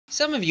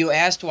Some of you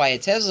asked why a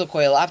Tesla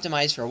coil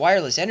optimized for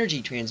wireless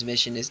energy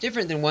transmission is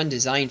different than one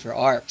designed for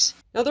arcs.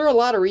 Now there are a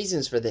lot of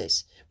reasons for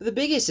this, but the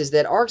biggest is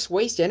that arcs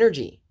waste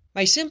energy.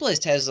 My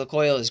simplest Tesla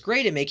coil is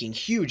great at making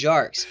huge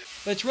arcs,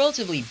 but it's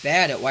relatively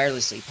bad at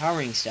wirelessly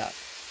powering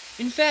stuff.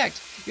 In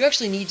fact, you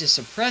actually need to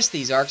suppress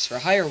these arcs for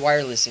higher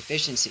wireless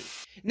efficiency,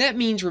 and that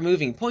means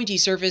removing pointy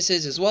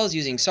surfaces as well as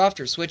using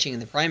softer switching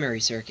in the primary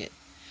circuit.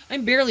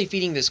 I'm barely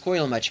feeding this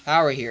coil much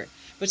power here,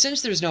 but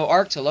since there's no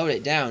arc to load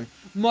it down,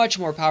 much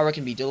more power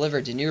can be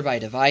delivered to nearby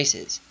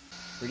devices.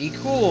 Pretty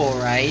cool,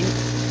 right?